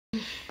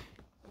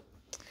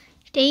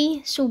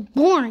Day so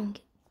boring.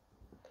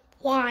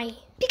 Why?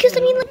 Because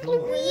like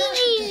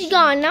Luigi's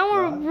gone. Now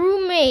we're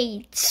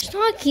roommates. It's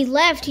not like he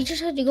left. He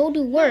just had to go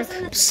do work.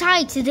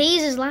 Besides, today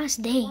is his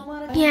last day.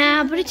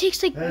 Yeah, but it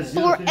takes like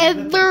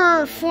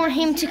forever for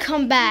him to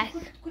come back.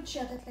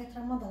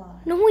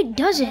 No, it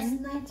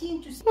doesn't.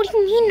 What do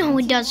you mean? No,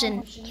 it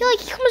doesn't. He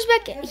comes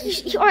back.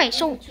 All right.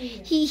 So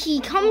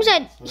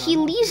he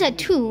leaves at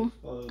 2.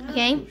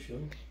 Okay.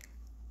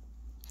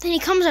 Then he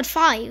comes at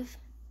 5.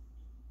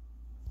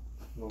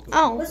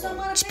 Oh,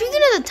 speaking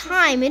of the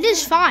time, it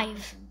is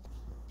 5.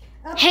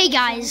 Hey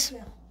guys.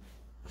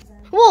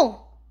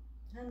 Whoa.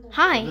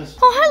 Hi.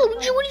 Oh, hi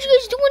Luigi. What did you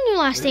guys do on your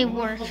last day of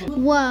work?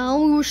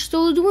 Well, we were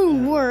still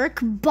doing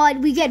work, but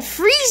we get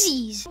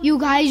freezies. You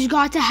guys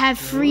got to have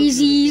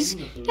freezies.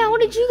 Yeah,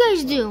 what did you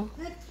guys do?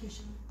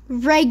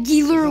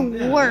 Regular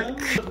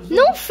work.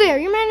 No fair.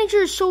 Your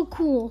manager is so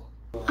cool.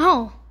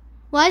 Oh.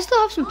 Well, I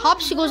still have some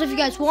popsicles if you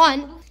guys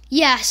want.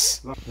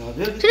 Yes. So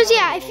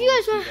yeah, if you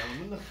guys want...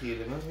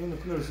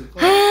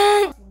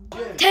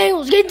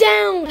 Tails, get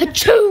down!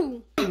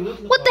 Achoo!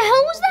 What the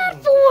hell was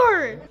that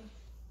for?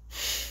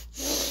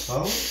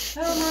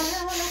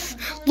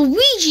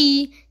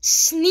 Luigi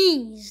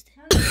sneezed.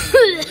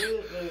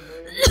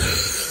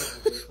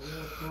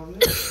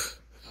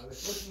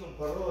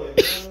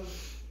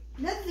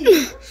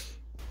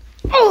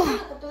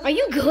 Oh, are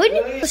you good?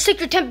 Let's take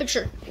your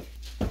temperature.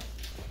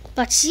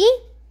 Let's see.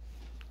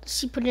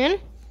 Put it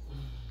in.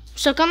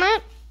 Suck on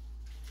that.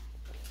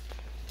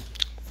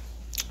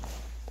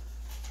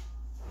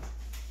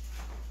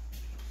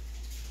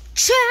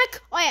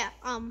 Check. Oh yeah.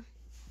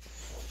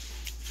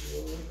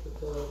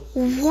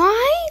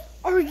 Why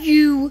are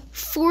you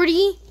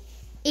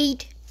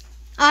 48?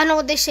 I don't know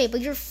what they say, but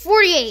you're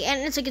 48,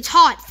 and it's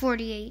hot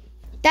 48.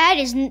 That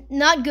is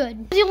not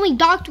good. You're the only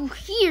doctor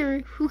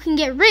here who can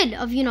get rid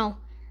of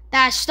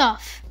that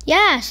stuff.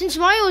 Yeah, since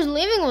Mario was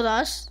living with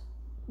us,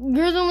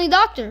 you're the only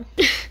doctor.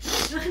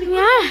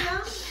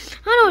 Yeah.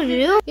 I don't know what to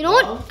do. You know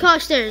what? Go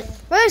upstairs.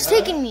 Where is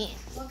taking me?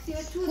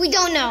 We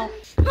don't know.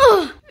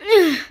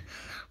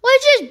 Well,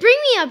 just bring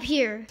me up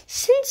here.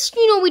 Since,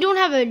 we don't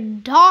have a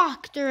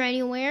doctor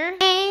anywhere.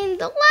 And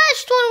the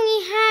last one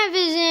we have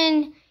is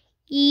in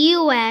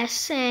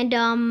U.S. And,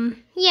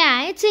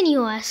 yeah, it's in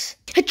U.S.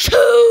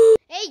 Achoo!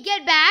 Hey,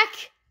 get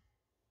back.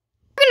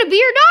 We're gonna be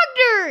your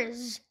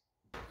doctors.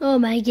 Oh,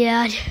 my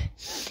God.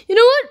 You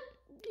know what?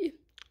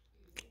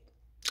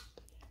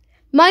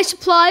 My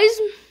supplies,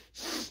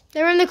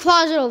 they're in the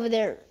closet over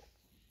there.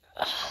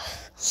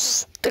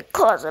 The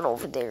closet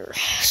over there.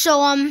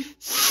 So,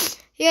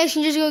 you guys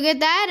can just go get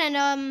that, and,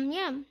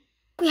 yeah.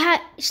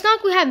 It's not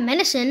like we have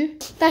medicine.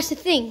 That's the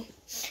thing.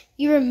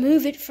 You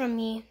remove it from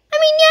me. I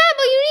mean, yeah,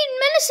 but you need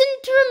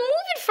medicine to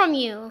remove it from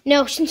you.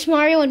 No, since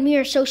Mario and me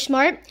are so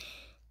smart,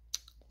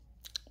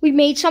 we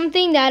made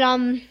something that,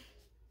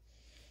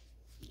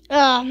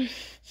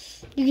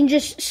 you can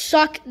just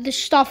suck the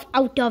stuff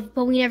out of,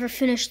 but we never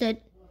finished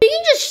it. You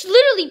can just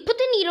literally put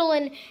the needle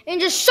in and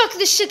just suck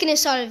the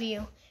sickness out of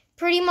you.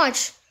 Pretty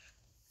much.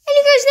 And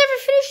you guys never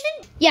finished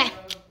it? Yeah.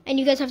 And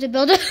you guys have to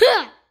build it.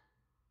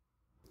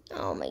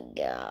 Oh my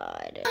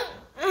God.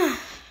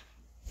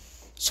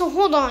 So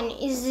hold on.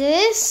 Is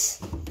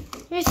this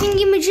your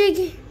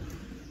thingy-majig?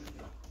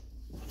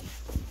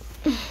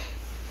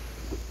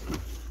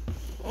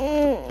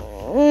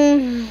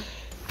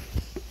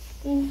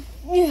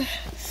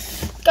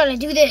 Gotta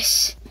do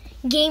this.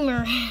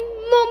 Gamer.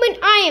 Moment.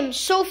 I am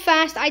so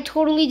fast. I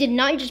totally did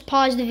not just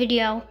pause the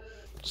video.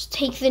 Just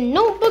take the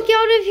notebook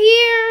out of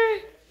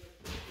here.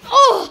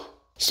 Oh!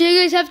 So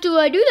you guys have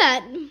to do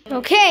that.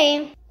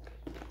 Okay.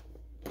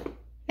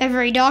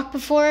 Ever a doc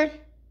before?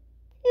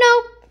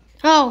 Nope.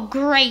 Oh,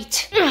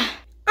 great.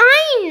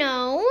 I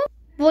know.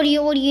 What do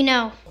you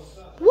know?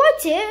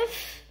 What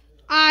if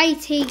I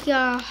take,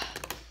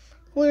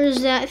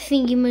 where's that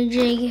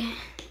thingy-majig?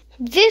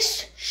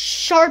 This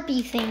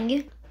Sharpie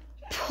thing.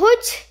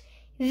 Put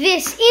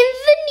this in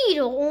the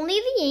needle, only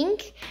the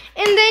ink,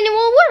 and then it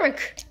will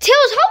work.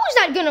 Tails, how is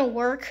that gonna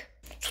work?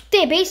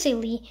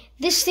 Basically,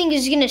 this thing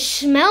is gonna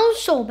smell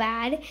so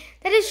bad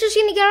that it's just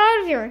gonna get out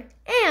of here.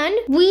 And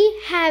we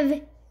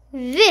have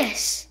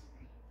this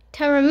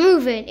to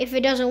remove it if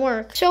it doesn't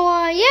work. So,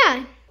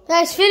 yeah.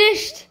 That's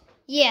finished?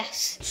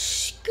 Yes.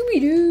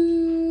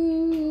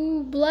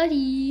 Scooby-Doo.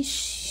 Bloody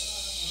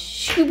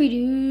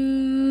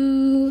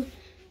Scooby-Doo.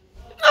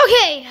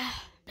 Okay.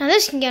 Now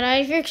this can get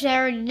out of here because I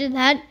already did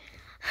that.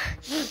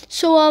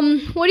 So,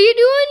 what are you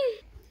doing?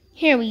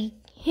 Here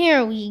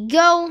we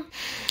go.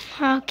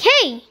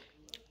 Okay.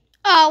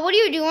 What are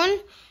you doing?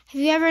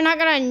 Have you ever not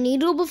got a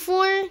needle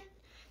before?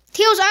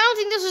 Tails, I don't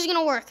think this is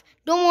gonna work.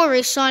 Don't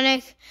worry,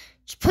 Sonic.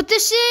 Just put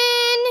this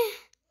in.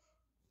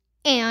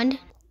 And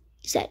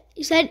is that ink?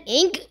 Is that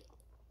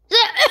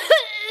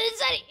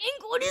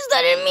ink? What is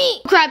that in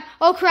me?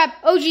 Oh crap.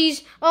 Oh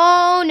geez.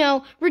 Oh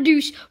no.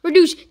 Reduce.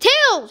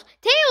 Tails,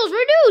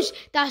 reduce.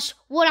 That's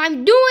what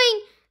I'm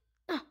doing.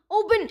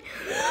 Open.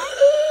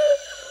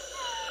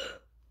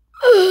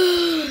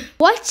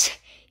 What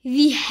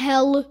the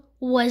hell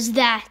was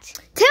that?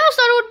 Tails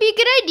thought it would be a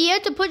good idea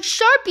to put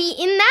Sharpie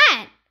in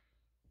that.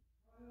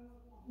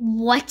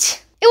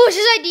 What? It was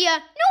his idea.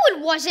 No,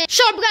 it wasn't.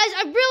 Shut up, guys.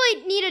 I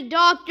really need a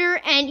doctor,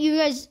 and you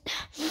guys...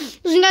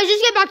 Listen, guys,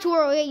 just get back to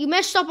work, okay? You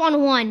messed up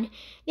on one.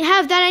 You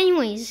have that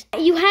anyways.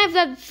 You have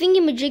that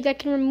thingamajig that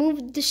can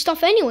remove the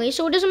stuff anyway,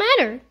 so it doesn't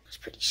matter. It's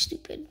pretty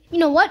stupid. You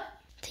know what?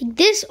 Take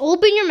this,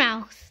 open your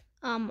mouth.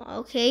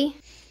 Okay.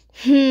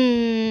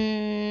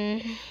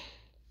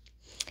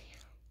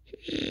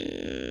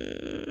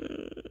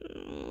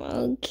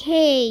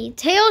 Okay.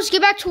 Tails,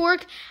 get back to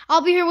work.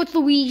 I'll be here with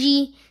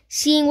Luigi,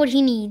 seeing what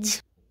he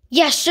needs.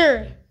 Yes,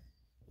 sir.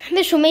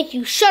 This will make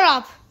you shut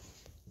up.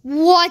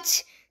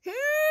 What?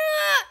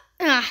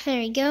 There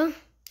we go.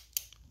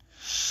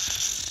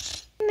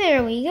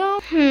 There we go.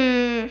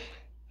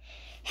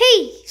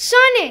 Hey,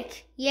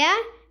 Sonic. Yeah?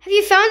 Have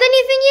you found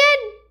anything yet?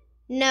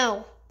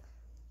 No.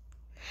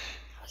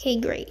 Okay,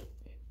 great.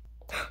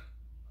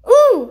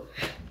 Ooh!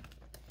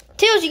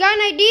 Tails, you got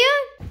an idea?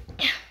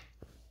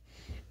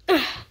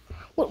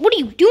 What are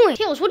you doing?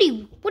 Tails, what are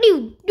you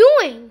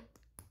doing?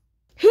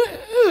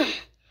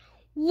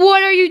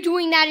 What are you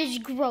doing? That is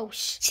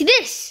gross. See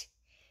this?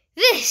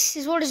 This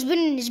is what has been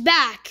in his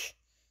back.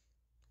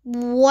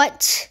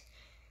 What?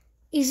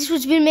 Is this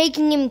what's been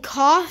making him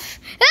cough?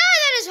 Ah,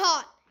 that is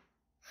hot.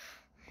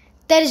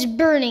 That is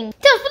burning.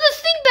 Tails, put this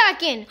thing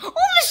back in. Oh,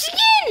 the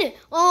skin!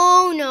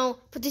 Oh, no.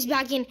 Put this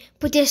back in.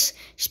 Put this.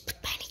 Just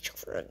put bandage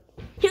over it.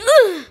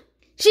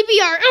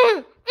 CPR.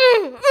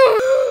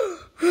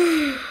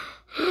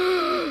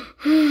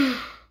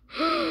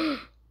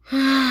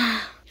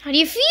 How do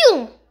you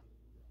feel?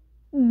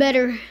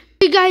 Better. What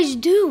do you guys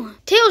do?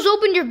 Tails,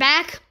 opened your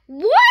back.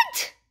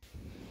 What?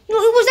 No,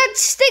 it was that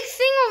stick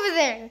thing over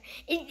there.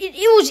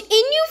 It was in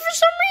you for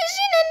some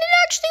reason, and it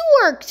actually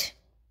worked.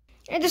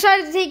 I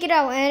decided to take it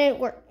out, and it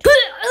worked.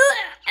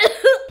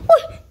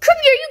 What?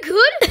 Kirby, are you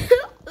good?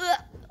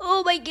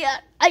 Oh my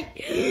god.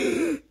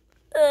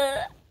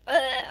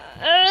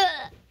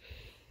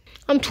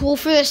 I'm too old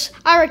for this.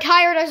 I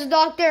retired as a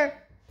doctor.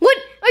 What?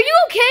 Are you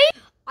okay?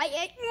 I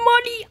ate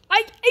money.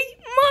 I ate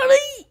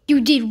money.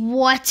 You did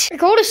what?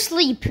 Go to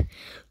sleep.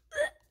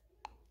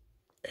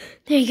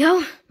 There you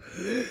go.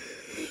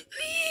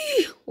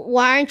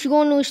 Why aren't you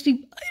going to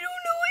sleep? I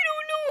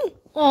don't know.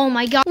 Oh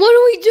my god. What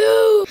do we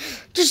do?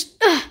 Just,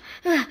 Wait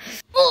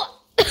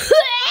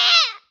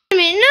a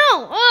minute,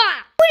 no.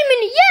 Wait a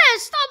minute, yeah,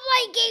 stop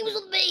playing games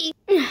with me.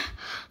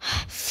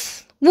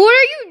 What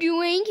are you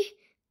doing?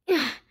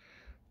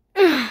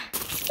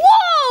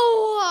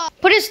 Whoa!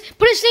 Put his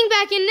thing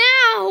back in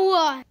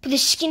now. Put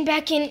his skin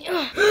back in.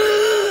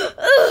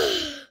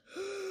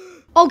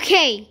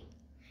 Okay.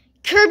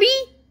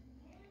 Kirby,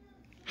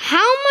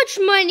 how much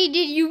money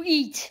did you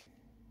eat?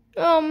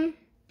 No.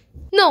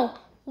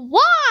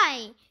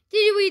 Why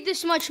did you eat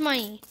this much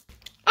money?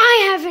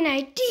 I have an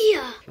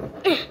idea.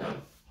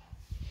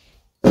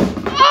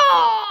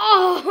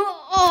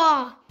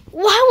 Oh!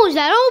 Why was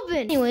that open?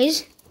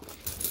 Anyways.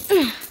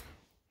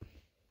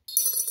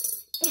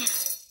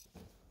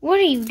 What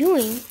are you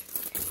doing?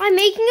 I'm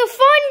making a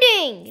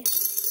funding.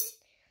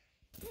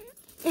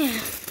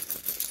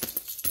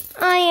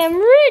 I am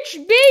rich,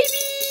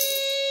 baby!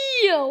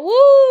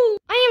 Woo!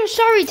 I am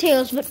sorry,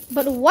 Tails,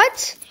 but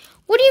what?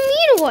 What do you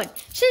mean what?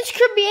 Since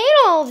Kirby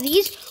ate all of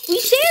these, we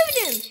saved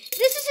him.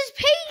 This is his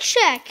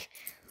paycheck.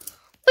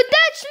 But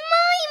that's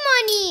my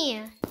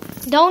money.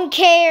 Don't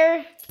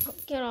care.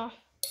 Get off.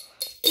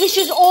 This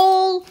is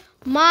all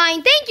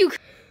mine. Thank you.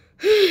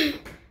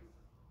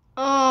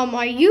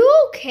 Are you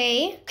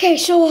okay? Okay,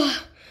 so,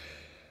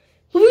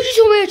 Luigi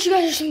told me that you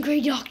guys are some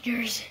great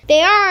doctors.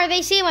 They are.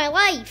 They saved my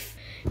life.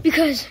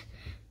 Because,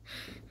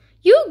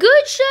 you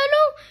good,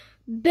 Shadow?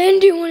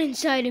 Bendy went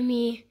inside of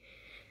me.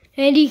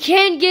 And he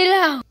can't get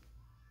out.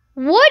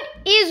 What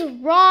is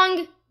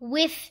wrong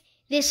with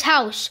this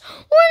house?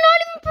 We're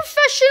not even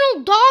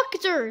professional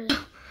doctors.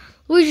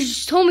 Luigi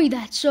just told me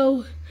that,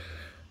 so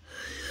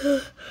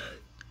I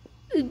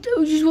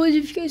was just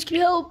wondering if you guys could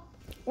help.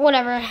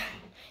 Whatever.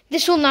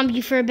 This will numb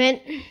you for a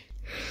bit.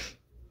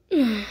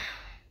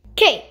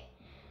 Okay.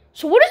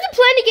 So what is the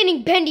plan to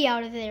getting Bendy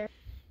out of there?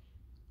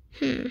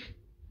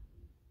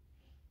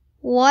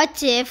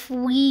 What if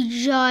we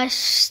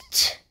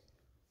just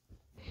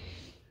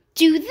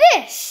do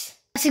this?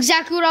 That's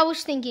exactly what I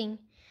was thinking.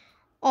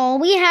 All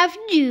we have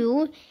to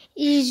do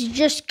is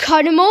just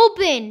cut him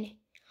open.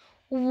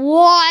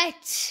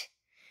 What?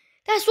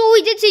 That's what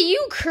we did to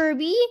you,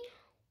 Kirby.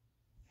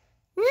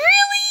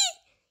 Really?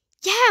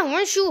 Yeah,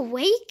 weren't you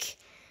awake?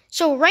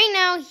 So right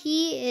now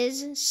he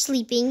is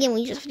sleeping and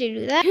we just have to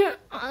do that.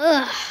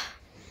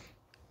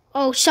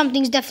 Oh,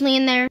 something's definitely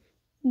in there.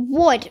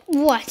 What?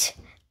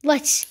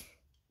 Let's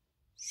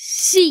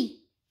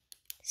see.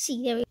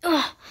 There we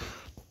go.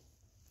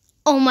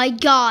 Oh my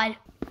god.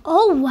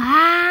 Oh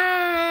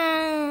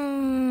wow.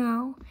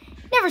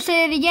 Never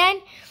say it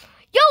again.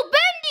 Yo,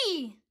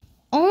 Bendy!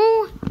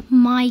 Oh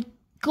my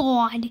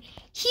god.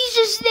 He's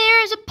just there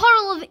as a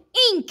puddle of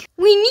ink.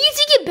 We need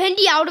to get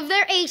Bendy out of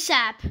there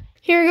ASAP.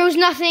 Here goes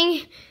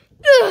nothing.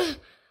 Ugh.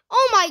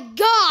 Oh my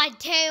god,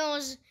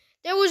 Tails.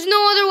 There was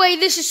no other way.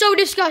 This is so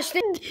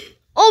disgusting.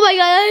 Oh my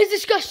god, that is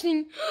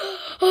disgusting.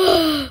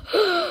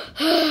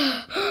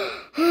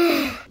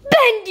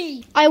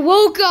 Bendy! I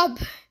woke up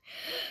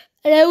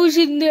and I was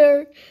in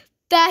there.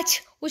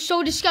 That was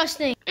so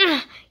disgusting.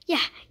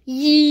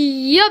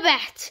 Yeah,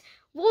 bet.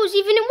 What were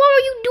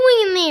you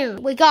doing in there?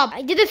 Wake up.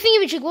 I did the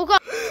thingamajig. Woke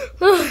up.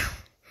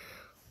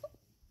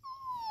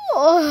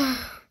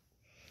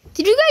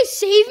 Did you guys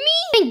save me?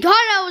 Thank God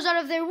I was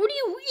out of there. What do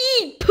you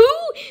eat? Poo?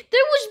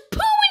 There was poo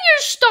in your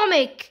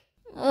stomach.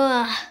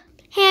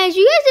 Hey,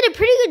 you guys did a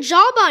pretty good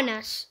job on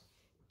us.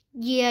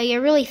 Yeah, you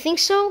really think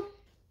so?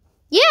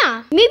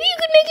 Yeah, maybe you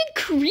could make a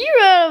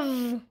career out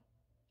of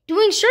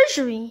doing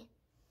surgery.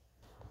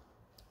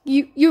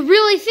 You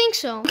really think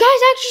so? You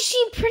guys actually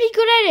seem pretty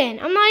good at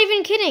it. I'm not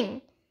even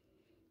kidding.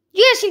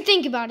 You guys can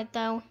think about it,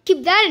 though.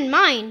 Keep that in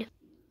mind.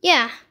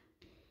 Yeah.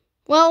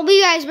 Well,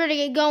 we guys better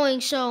get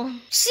going, so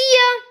see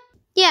ya.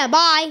 Yeah,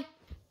 bye.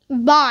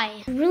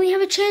 Bye. You really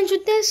have a chance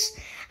with this?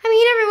 I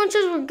mean, everyone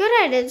says we're good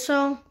at it,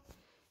 so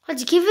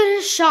let's give it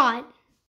a shot.